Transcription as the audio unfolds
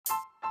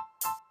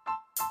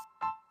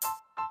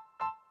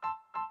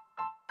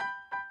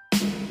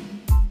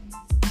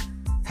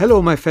Hello,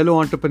 my fellow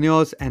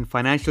entrepreneurs and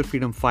financial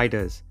freedom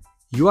fighters.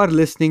 You are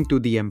listening to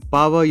the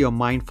Empower Your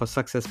Mind for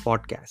Success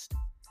podcast.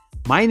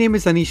 My name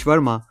is Anish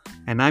Verma,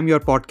 and I'm your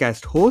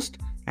podcast host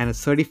and a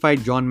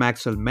certified John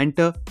Maxwell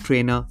mentor,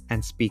 trainer,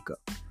 and speaker.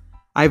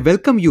 I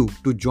welcome you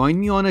to join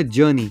me on a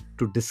journey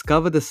to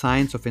discover the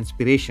science of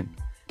inspiration,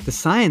 the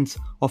science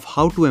of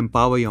how to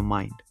empower your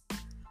mind.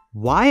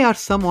 Why are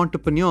some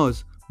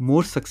entrepreneurs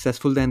more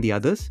successful than the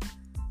others?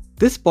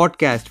 This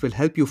podcast will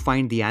help you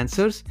find the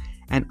answers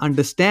and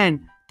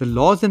understand the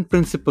laws and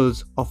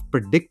principles of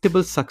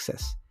predictable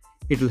success.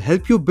 It will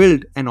help you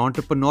build an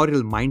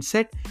entrepreneurial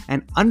mindset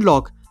and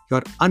unlock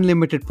your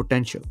unlimited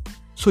potential.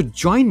 So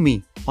join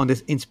me on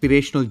this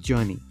inspirational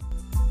journey.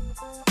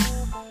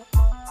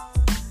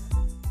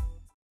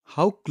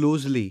 How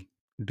closely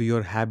do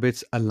your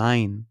habits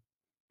align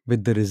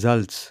with the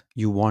results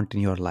you want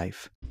in your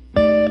life?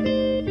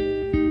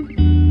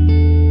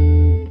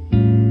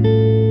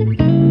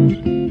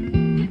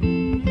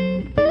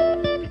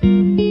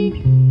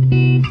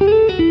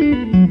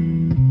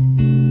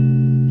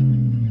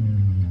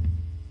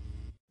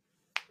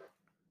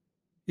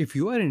 If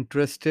you are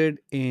interested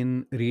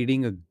in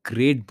reading a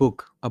great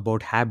book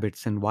about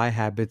habits and why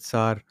habits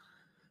are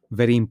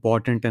very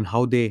important and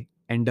how they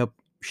end up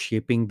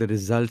shaping the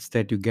results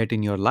that you get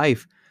in your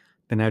life,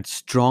 then I'd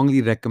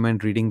strongly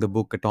recommend reading the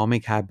book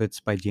Atomic Habits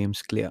by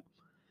James Clear.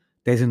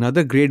 There's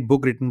another great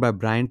book written by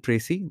Brian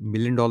Tracy,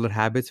 Million Dollar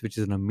Habits, which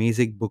is an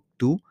amazing book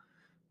too.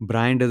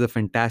 Brian does a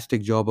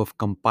fantastic job of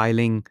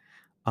compiling,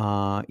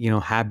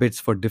 habits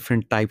for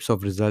different types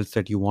of results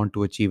that you want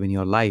to achieve in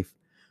your life,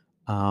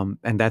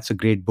 and that's a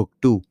great book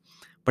too.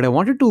 But I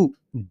wanted to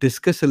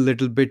discuss a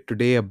little bit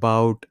today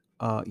about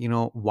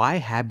why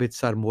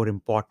habits are more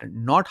important,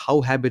 not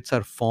how habits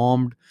are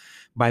formed.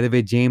 By the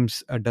way,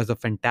 James does a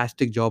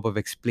fantastic job of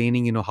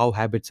explaining how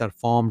habits are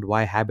formed,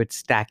 why habit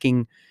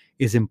stacking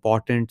is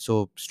important.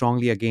 So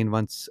strongly, again,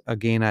 once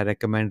again, I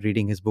recommend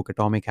reading his book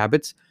Atomic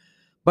Habits.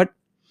 But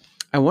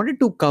I wanted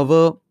to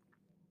cover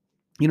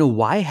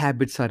why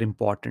habits are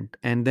important,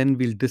 and then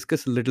we'll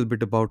discuss a little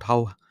bit about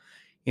how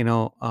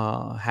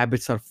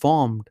habits are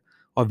formed,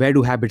 or where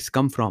do habits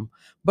come from.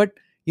 But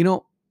you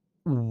know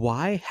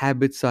why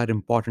habits are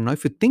important. Now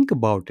if you think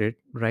about it,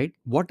 right,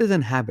 what is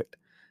an habit?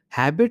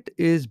 Habit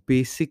is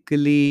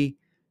basically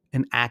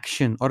an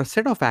action or a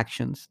set of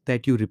actions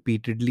that you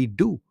repeatedly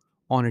do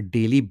on a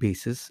daily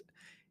basis.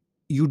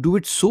 You do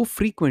it so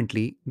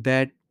frequently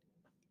that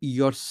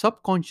your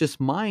subconscious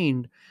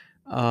mind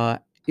uh,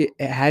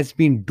 has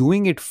been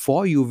doing it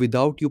for you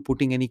without you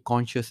putting any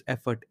conscious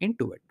effort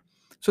into it.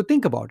 So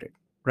think about it,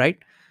 right?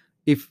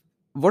 If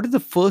What is the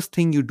first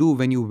thing you do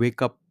when you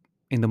wake up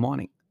in the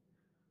morning?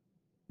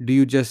 Do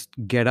you just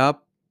get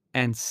up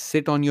and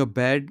sit on your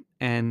bed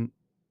and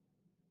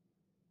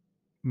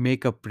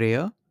make a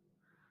prayer?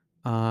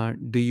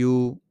 Do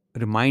you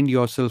remind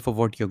yourself of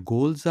what your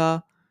goals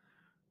are?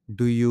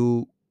 Do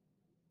you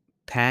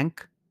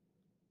thank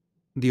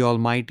the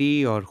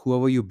Almighty or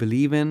whoever you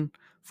believe in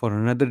for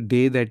another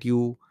day that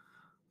you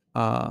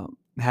uh,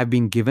 have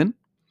been given?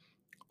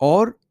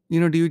 Or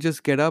do you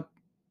just get up,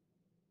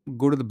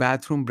 go to the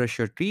bathroom, brush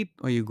your teeth,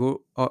 or you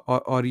go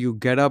or you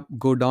get up,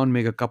 go down,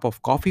 make a cup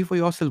of coffee for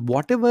yourself?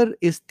 Whatever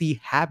is the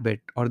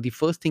habit or the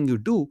first thing you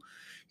do,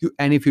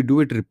 and if you do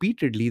it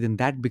repeatedly, then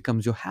that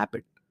becomes your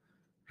habit,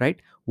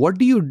 right? What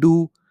do you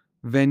do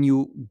when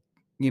you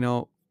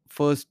know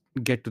first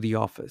get to the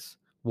office?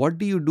 What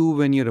do you do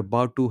when you're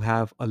about to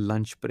have a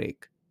lunch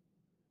break,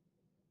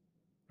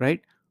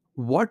 right?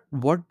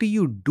 What do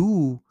you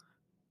do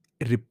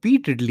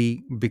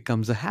repeatedly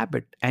becomes a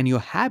habit, and your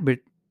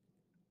habit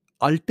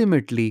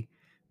ultimately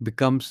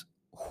becomes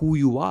who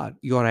you are,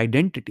 your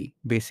identity,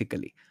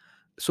 basically.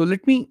 So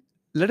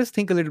let us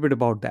think a little bit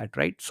about that,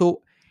 right?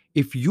 So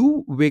if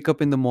you wake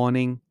up in the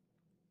morning,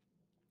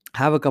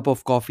 have a cup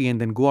of coffee, and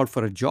then go out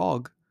for a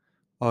jog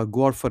or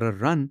go out for a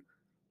run,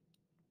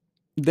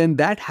 then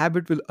that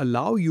habit will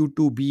allow you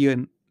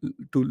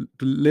to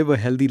live a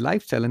healthy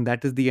lifestyle, and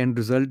that is the end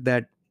result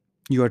that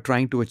you are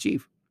trying to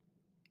achieve.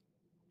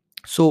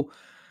 So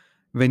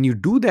when you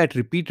do that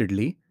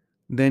repeatedly,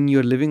 then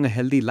you're living a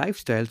healthy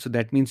lifestyle. So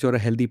that means you're a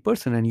healthy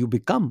person and you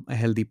become a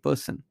healthy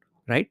person,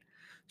 right?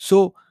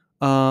 So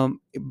um,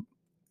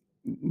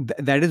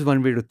 that is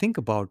one way to think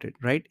about it,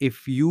 right?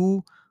 If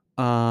you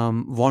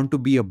want to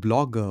be a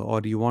blogger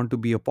or you want to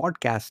be a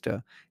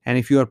podcaster, and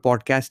if you are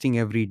podcasting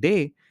every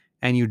day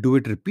and you do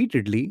it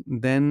repeatedly,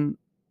 then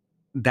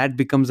that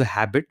becomes a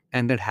habit,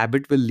 and that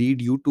habit will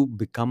lead you to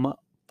become a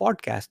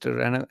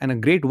podcaster, and a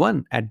great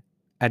one at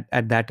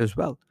that as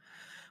well.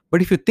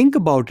 But if you think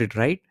about it,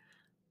 right,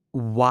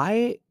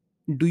 why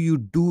do you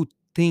do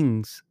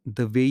things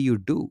the way you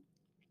do?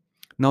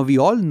 Now, we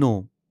all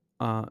know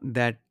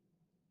that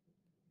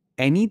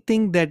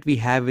anything that we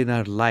have in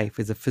our life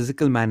is a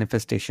physical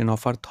manifestation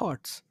of our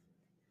thoughts,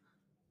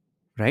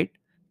 right?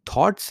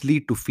 Thoughts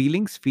lead to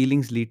feelings,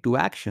 feelings lead to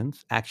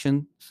actions,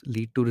 actions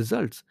lead to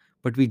results.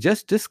 But we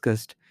just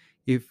discussed,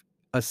 if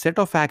a set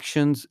of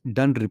actions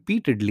done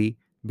repeatedly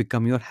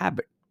become your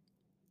habit,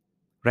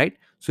 right?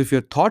 So if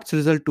your thoughts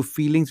result to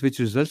feelings, which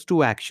results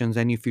to actions,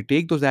 and if you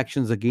take those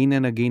actions again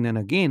and again and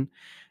again,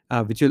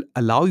 which will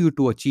allow you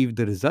to achieve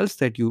the results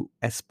that you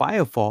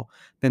aspire for,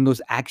 then those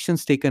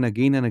actions taken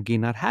again and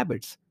again are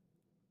habits.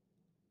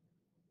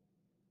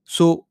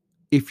 So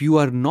if you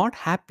are not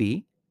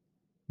happy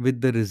with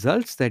the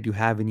results that you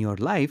have in your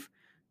life,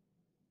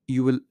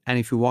 you will, and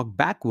if you walk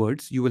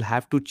backwards, you will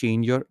have to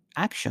change your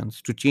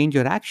actions. To change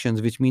your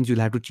actions, which means you'll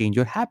have to change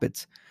your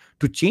habits.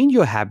 To change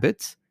your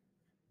habits,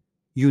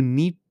 you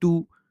need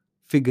to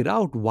figure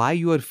out why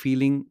you are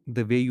feeling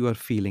the way you are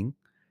feeling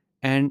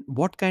and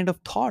what kind of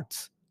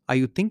thoughts are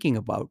you thinking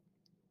about,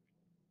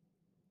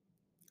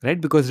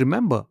 right? Because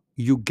remember,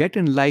 you get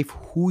in life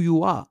who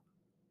you are,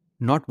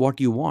 not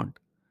what you want.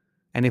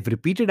 And if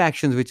repeated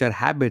actions, which are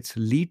habits,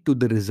 lead to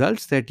the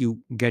results that you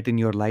get in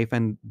your life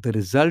and the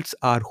results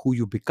are who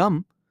you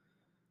become,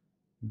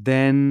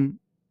 then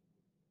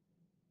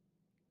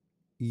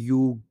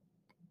you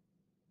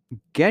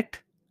get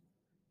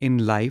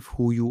in life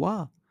who you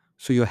are.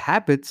 So your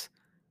habits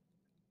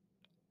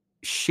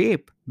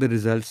shape the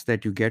results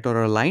that you get, or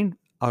are aligned,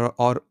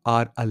 or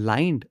are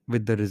aligned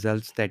with the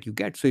results that you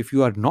get. So if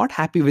you are not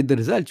happy with the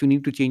results, you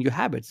need to change your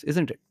habits,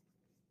 isn't it?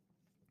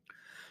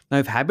 Now,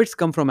 if habits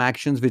come from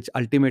actions which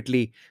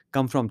ultimately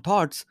come from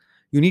thoughts,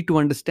 you need to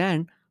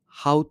understand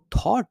how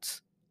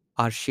thoughts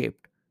are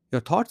shaped.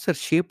 Your thoughts are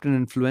shaped and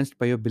influenced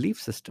by your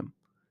belief system.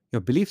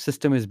 Your belief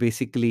system is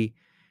basically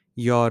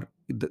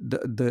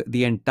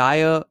the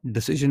entire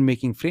decision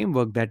making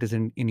framework that is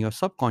in your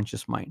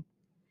subconscious mind.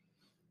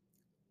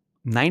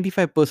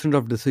 95%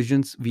 of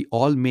decisions we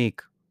all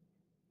make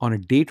on a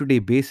day to day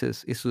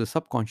basis is through the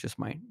subconscious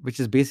mind, which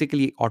is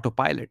basically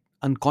autopilot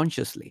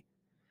unconsciously,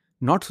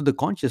 not through the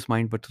conscious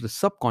mind, but through the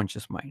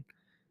subconscious mind,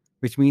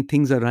 which means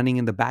things are running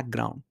in the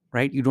background,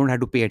 right? You don't have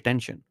to pay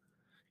attention.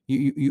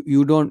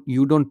 You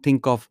don't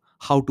think of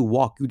how to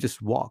walk, you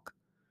just walk.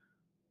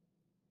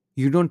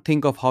 You don't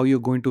think of how you're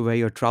going to wear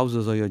your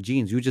trousers or your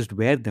jeans, you just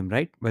wear them,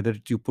 right? Whether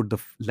you put the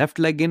left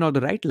leg in or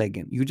the right leg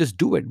in, you just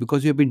do it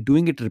because you've been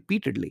doing it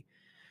repeatedly.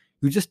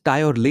 You just tie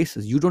your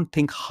laces. You don't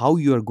think how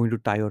you are going to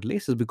tie your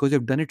laces because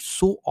you've done it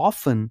so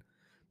often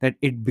that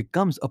it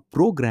becomes a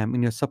program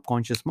in your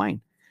subconscious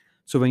mind.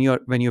 So when you're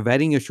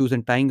wearing your shoes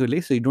and tying your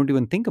laces, you don't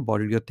even think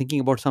about it. You're thinking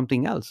about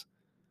something else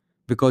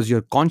because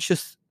your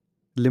conscious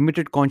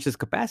limited conscious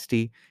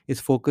capacity is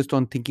focused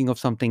on thinking of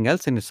something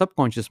else, and your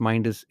subconscious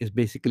mind is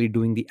basically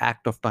doing the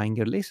act of tying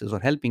your laces or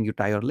helping you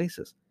tie your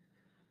laces.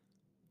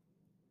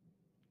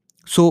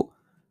 So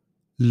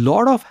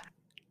lot of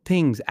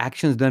things,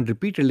 actions done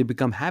repeatedly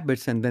become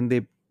habits, and then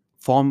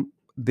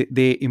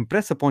they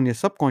impress upon your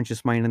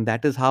subconscious mind, and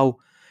that is how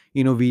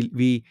we do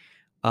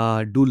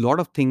a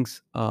lot of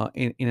things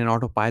in an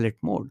autopilot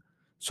mode.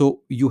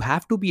 So you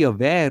have to be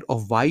aware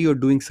of why you're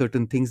doing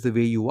certain things the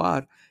way you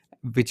are,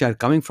 which are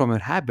coming from your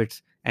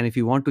habits. And if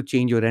you want to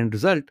change your end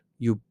result,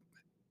 you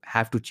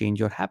have to change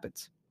your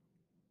habits.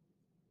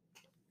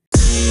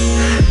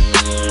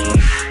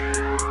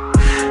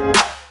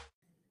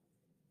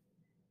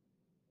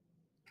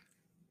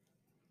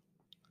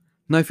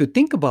 Now, if you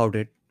think about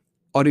it,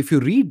 or if you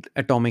read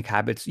Atomic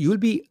Habits, you'll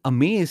be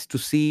amazed to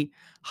see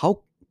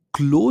how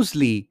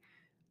closely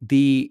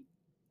the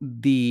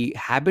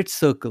habit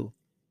circle,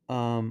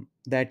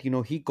 that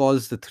he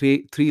calls the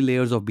three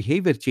layers of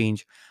behavior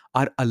change,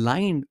 are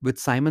aligned with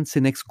Simon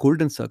Sinek's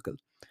golden circle.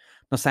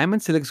 Now,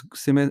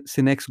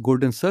 Sinek's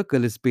golden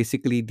circle is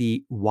basically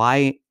the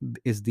why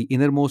is the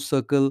innermost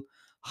circle,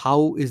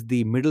 how is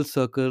the middle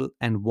circle,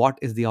 and what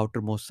is the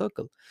outermost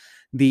circle.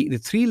 The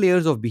three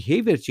layers of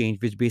behavior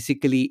change, which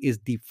basically is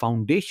the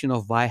foundation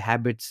of why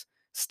habits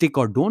stick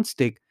or don't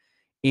stick,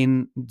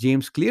 in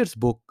James Clear's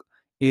book,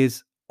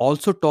 is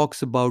also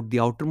talks about the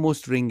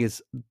outermost ring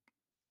is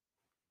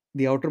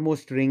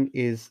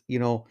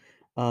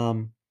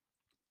um,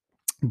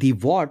 the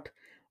what,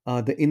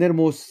 the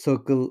innermost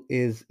circle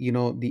is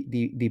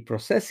the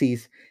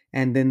processes,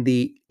 and then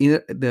the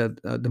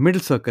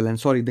middle circle, and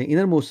sorry, the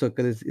innermost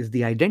circle is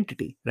the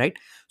identity, right?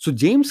 So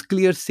James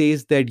Clear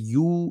says that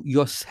your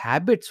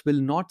habits will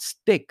not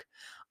stick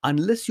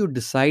unless you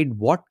decide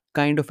what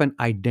kind of an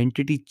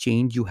identity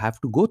change you have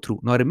to go through.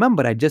 Now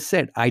remember, I just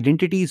said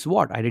identity is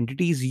what?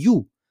 Identity is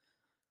you,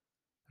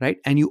 right?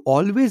 And you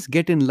always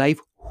get in life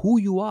who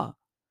you are.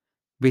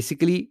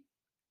 Basically,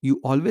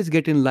 you always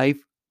get in life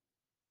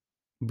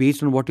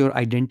based on what your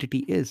identity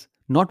is,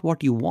 not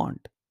what you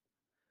want.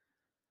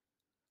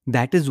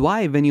 That is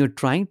why when you're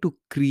trying to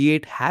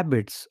create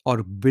habits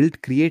or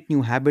create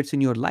new habits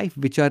in your life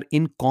which are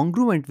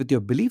incongruent with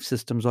your belief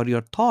systems or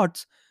your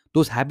thoughts,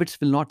 those habits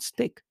will not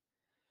stick.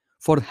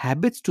 For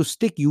habits to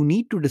stick, you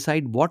need to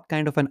decide what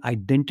kind of an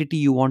identity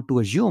you want to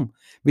assume,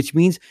 which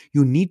means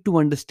you need to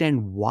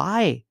understand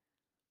why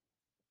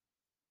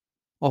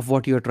of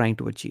what you're trying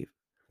to achieve.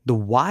 The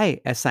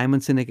why, as Simon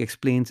Sinek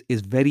explains,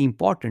 is very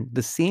important.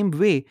 The same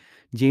way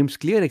James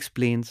Clear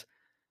explains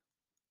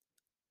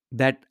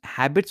that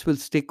habits will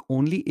stick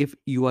only if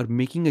you are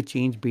making a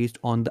change based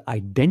on the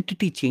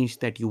identity change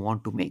that you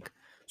want to make.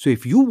 So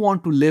if you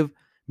want to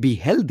be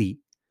healthy,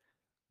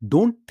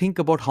 Don't think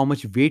about how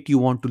much weight you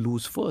want to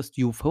lose first.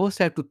 You first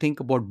have to think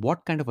about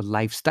what kind of a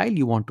lifestyle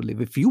you want to live.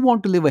 If you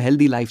want to live a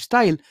healthy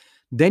lifestyle,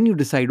 then you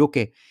decide,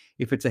 okay,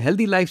 if it's a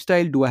healthy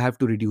lifestyle, do I have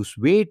to reduce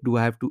weight? Do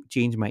I have to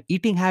change my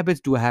eating habits?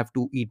 Do I have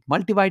to eat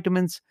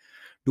multivitamins?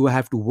 Do I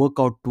have to work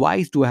out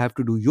twice? Do I have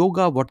to do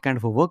yoga? What kind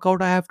of a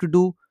workout I have to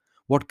do?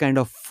 What kind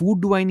of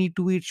food do I need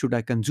to eat? Should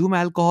I consume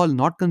alcohol,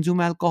 not consume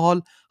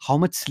alcohol? How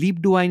much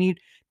sleep do I need?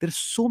 There's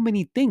so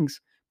many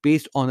things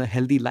based on a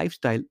healthy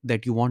lifestyle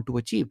that you want to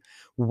achieve.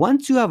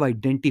 Once you have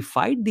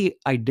identified the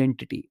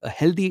identity, a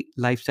healthy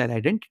lifestyle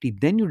identity,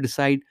 then you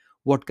decide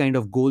what kind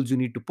of goals you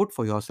need to put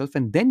for yourself,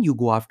 and then you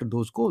go after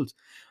those goals.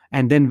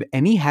 And then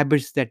any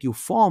habits that you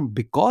form,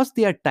 because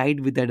they are tied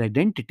with that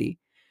identity,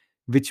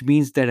 which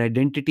means that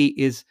identity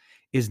is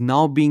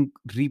now being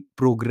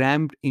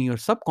reprogrammed in your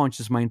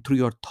subconscious mind through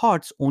your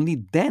thoughts,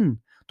 only then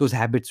those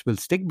habits will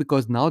stick,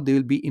 because now they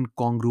will be in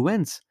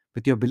congruence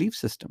with your belief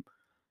system.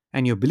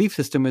 And your belief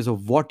system is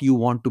of what you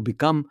want to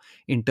become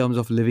in terms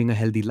of living a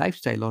healthy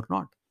lifestyle or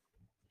not.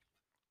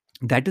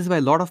 That is why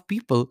a lot of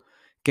people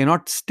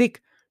cannot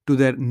stick to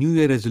their new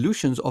year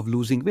resolutions of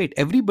losing weight.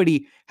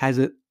 Everybody has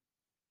a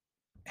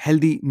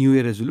healthy new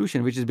year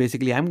resolution, which is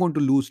basically, I'm going to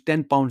lose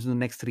 10 pounds in the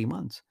next 3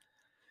 months.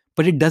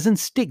 But it doesn't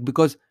stick,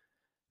 because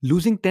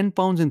losing 10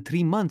 pounds in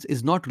 3 months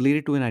is not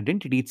related to an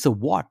identity. It's a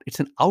what? It's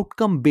an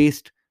outcome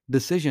based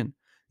decision.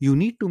 You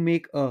need to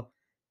make a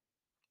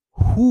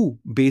who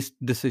based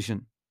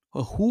decision,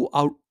 a who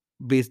out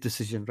based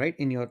decision, right?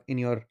 In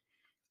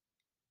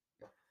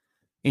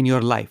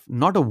your life,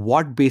 not a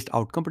what based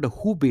outcome, but a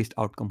who based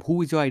outcome.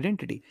 Who is your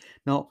identity?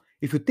 Now,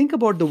 if you think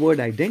about the word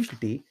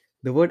identity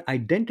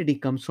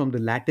comes from the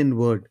Latin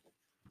word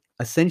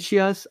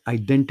essentias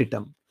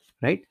identitum,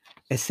 right?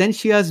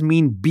 Essentias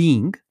mean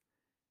being,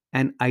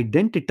 and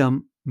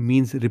identitum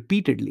means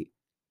repeatedly.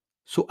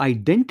 So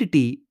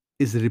identity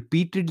is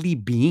repeatedly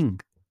being.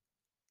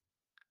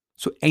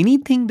 So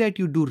anything that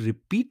you do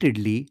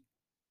repeatedly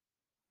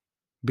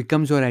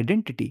becomes your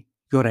identity.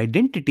 Your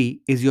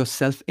identity is your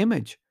self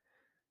image.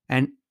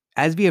 And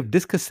as we have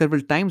discussed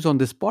several times on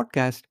this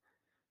podcast,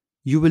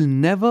 you will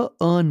never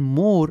earn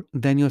more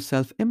than your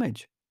self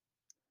image.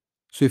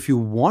 So if you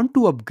want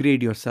to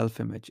upgrade your self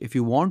image, if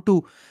you want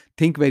to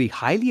think very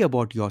highly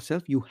about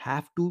yourself, you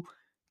have to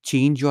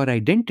change your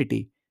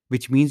identity,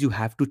 which means you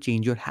have to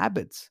change your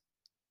habits.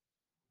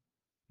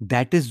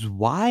 That is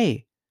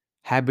why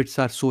habits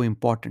are so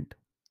important.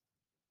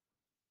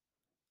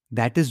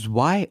 That is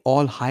why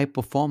all high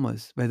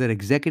performers, whether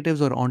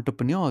executives or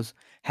entrepreneurs,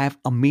 have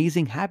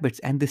amazing habits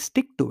and they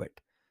stick to it.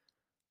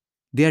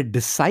 They are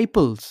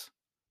disciples.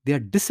 They are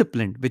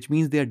disciplined, which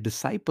means they are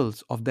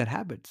disciples of their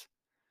habits.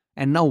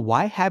 And now,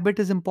 why habit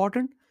is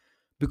important?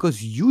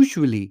 Because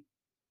usually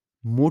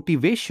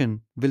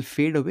motivation will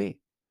fade away.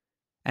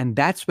 And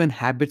that's when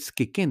habits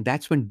kick in.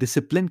 That's when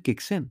discipline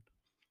kicks in.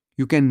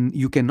 You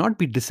cannot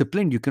be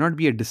disciplined. You cannot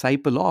be a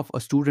disciple of, a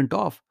student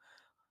of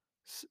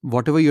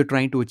whatever you're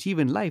trying to achieve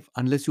in life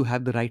unless you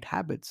have the right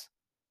habits,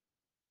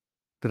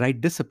 the right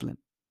discipline.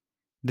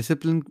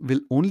 Discipline will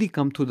only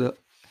come through the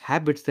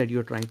habits that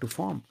you're trying to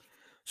form.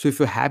 So if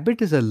your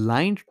habit is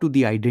aligned to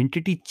the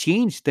identity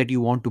change that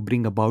you want to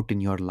bring about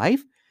in your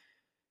life,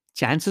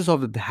 chances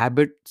of the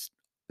habit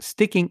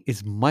sticking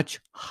is much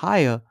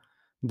higher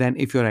than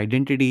if your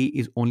identity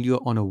is only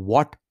on a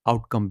what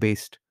outcome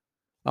based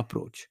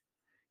approach.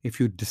 If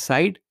you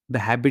decide the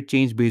habit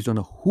change based on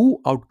a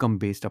who outcome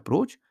based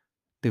approach,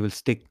 they will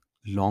stick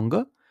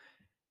longer.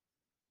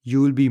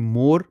 You will be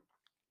more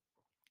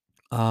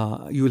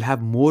you will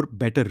have more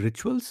better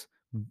rituals,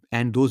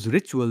 and those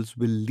rituals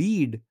will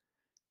lead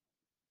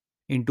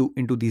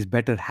into these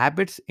better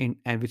habits and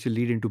which will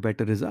lead into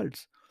better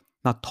results.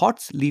 Now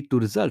thoughts lead to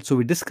results, so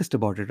we discussed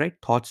about it, right?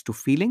 Thoughts to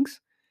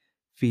feelings,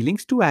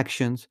 feelings to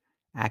actions,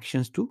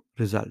 actions to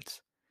results.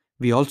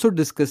 We also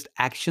discussed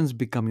actions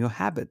become your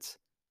habits.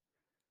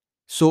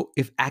 So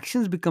if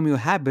actions become your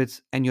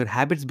habits and your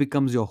habits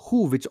becomes your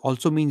who, which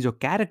also means your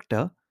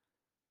character,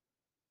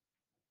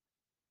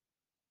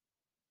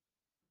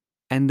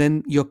 and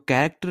then your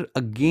character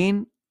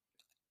again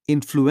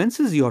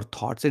influences your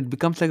thoughts, it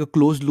becomes like a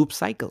closed loop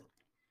cycle,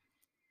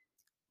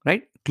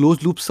 right?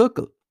 Closed loop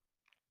circle.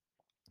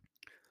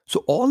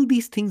 So all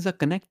these things are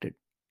connected,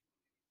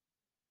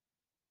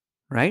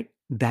 right?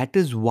 That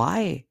is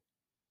why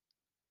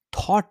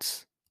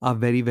thoughts are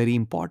very, very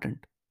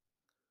important.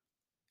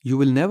 You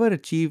will never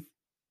achieve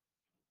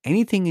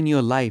anything in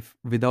your life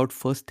without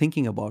first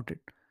thinking about it.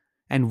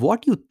 And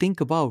what you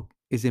think about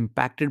is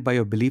impacted by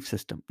your belief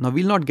system. Now,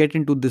 we'll not get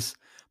into this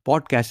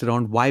podcast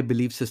around why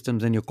belief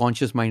systems and your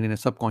conscious mind and your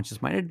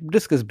subconscious mind. I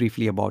discussed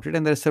briefly about it.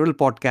 And there are several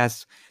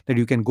podcasts that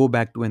you can go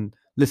back to and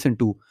listen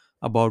to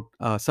about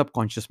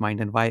subconscious mind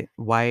and why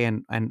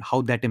and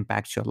how that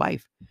impacts your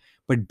life.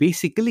 But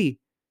basically,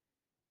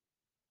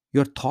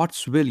 your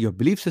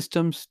belief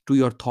systems to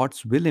your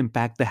thoughts will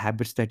impact the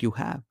habits that you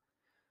have.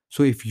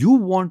 So if you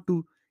want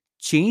to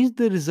change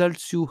the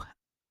results you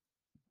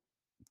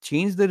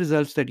change the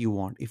results that you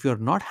want, if you're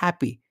not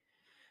happy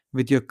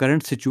with your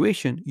current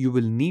situation, you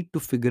will need to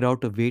figure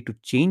out a way to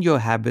change your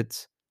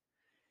habits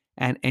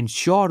and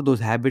ensure those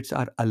habits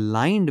are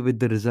aligned with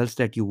the results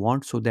that you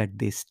want so that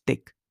they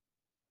stick.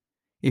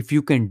 If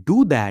you can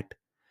do that,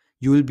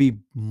 you will be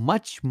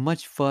much,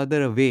 much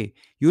further away.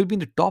 You will be in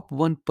the top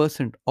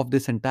 1% of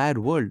this entire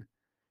world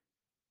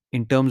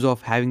in terms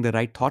of having the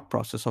right thought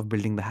process of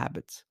building the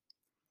habits.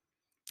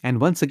 And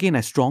once again,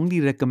 I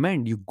strongly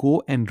recommend you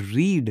go and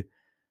read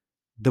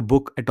the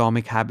book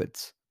Atomic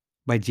Habits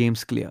by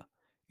James Clear.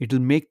 It will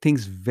make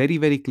things very,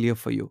 very clear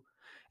for you.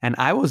 And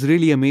I was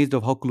really amazed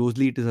of how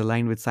closely it is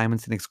aligned with Simon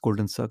Sinek's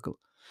Golden Circle.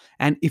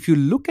 And if you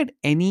look at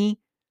any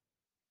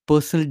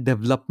personal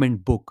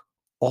development book,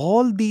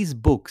 all these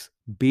books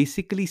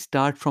basically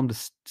start from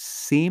the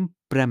same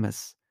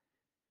premise,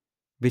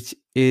 which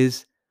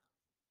is,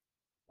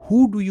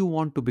 who do you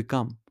want to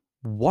become?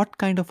 What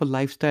kind of a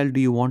lifestyle do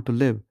you want to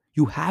live?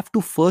 You have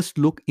to first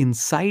look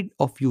inside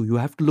of you. You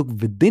have to look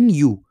within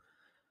you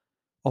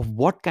of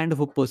what kind of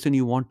a person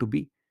you want to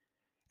be.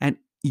 And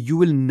you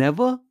will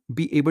never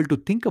be able to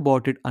think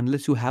about it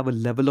unless you have a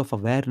level of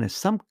awareness,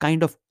 some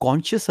kind of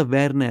conscious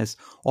awareness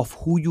of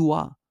who you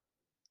are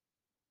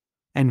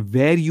and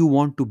where you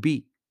want to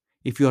be.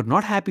 If you are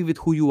not happy with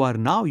who you are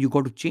now, you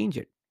got to change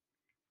it.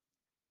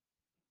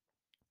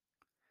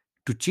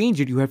 To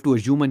change it, you have to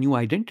assume a new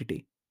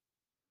identity.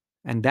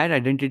 And that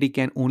identity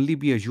can only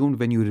be assumed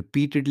when you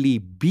repeatedly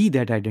be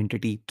that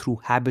identity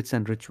through habits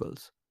and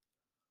rituals.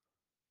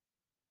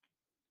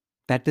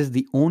 That is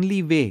the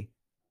only way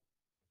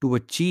to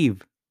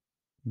achieve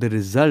the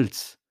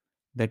results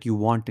that you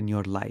want in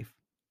your life.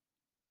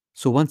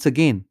 So, once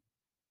again,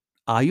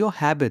 are your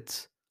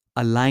habits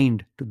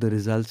aligned to the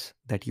results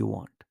that you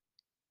want?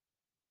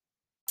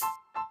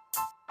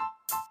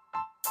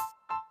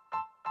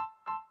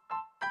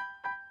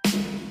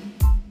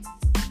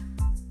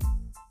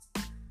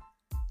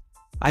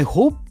 I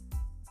hope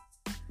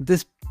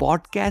this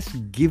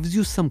podcast gives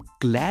you some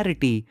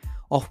clarity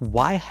of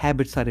why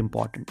habits are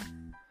important.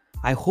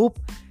 I hope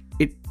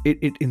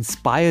it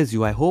inspires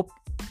you. I hope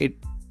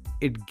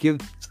it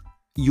gives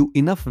you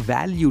enough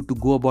value to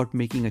go about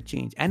making a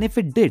change. And if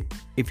it did,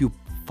 if you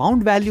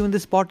found value in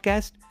this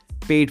podcast,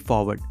 pay it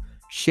forward.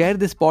 Share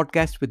this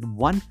podcast with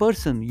one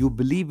person you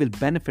believe will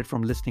benefit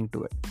from listening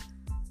to it.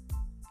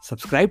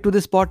 Subscribe to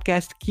this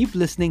podcast. Keep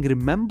listening.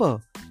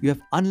 Remember, you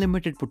have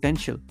unlimited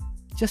potential.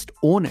 Just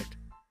own it.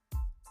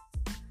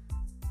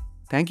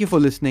 Thank you for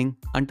listening.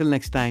 Until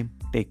next time,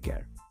 take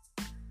care.